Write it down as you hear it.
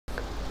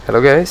Hello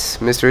guys,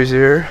 MrRaiz0r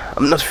here.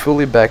 I'm not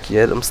fully back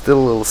yet, I'm still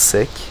a little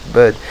sick,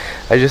 but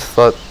I just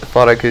thought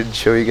I could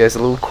show you guys a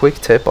little quick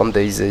tip on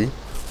DayZ.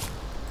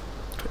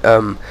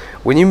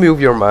 When you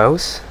move your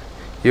mouse,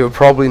 you'll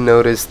probably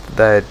notice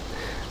that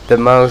the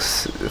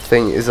mouse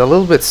thing is a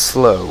little bit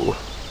slow.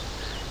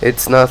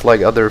 It's not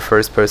like other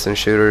first-person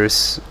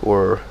shooters,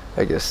 or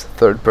I guess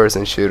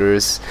third-person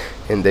shooters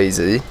in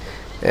DayZ,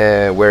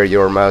 where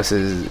your mouse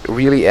is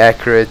really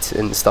accurate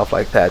and stuff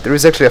like that. There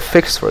is actually a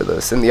fix for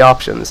this in the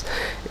options.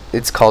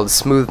 It's called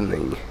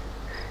smoothing,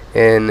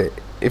 and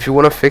if you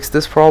want to fix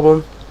this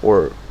problem,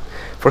 or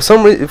for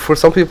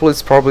some people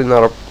it's probably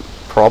not a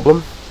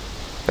problem,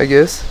 I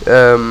guess.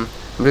 I'm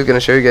just gonna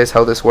show you guys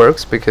how this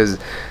works, because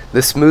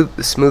the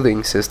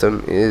smoothing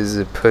system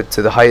is put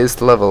to the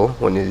highest level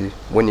when you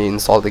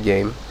install the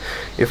game.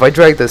 If I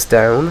drag this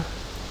down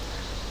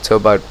to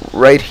about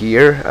right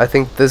here, I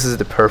think this is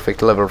the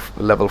perfect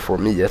level for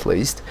me, at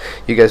least.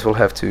 You guys will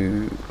have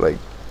to like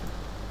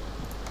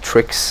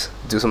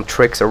do some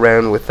tricks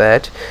around with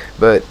that,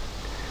 but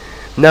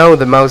now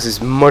the mouse is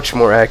much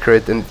more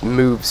accurate and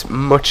moves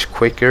much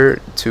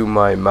quicker to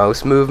my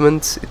mouse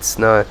movements.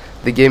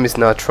 The game is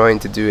not trying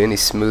to do any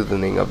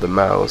smoothing of the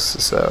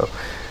mouse. So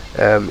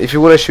if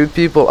you want to shoot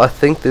people, I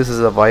think this is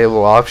a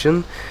viable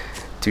option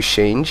to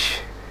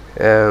change,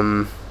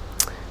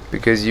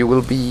 because you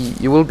will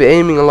be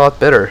aiming a lot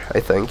better,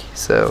 I think.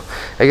 So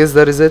I guess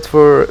that is it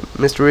for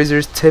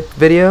MrRaiz0r's tip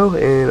video,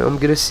 and I'm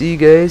gonna see you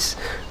guys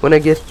when I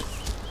get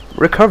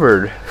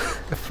recovered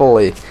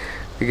fully,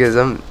 because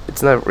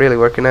it's not really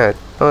working out.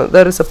 Oh,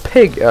 that is a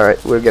pig.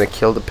 Alright, we're gonna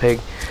kill the pig.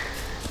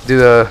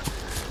 Do a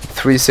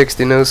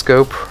 360 no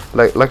scope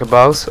like a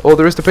boss. Oh,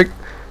 there is the pig.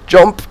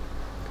 Jump,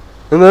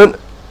 and then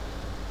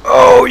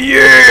oh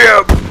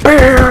yeah,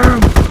 bam.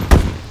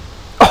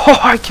 Oh,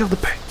 I killed the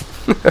pig.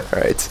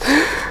 Alright,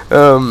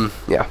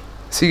 yeah,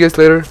 see you guys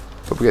later.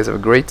 Hope you guys have a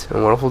great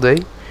and wonderful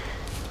day.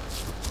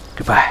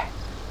 Goodbye.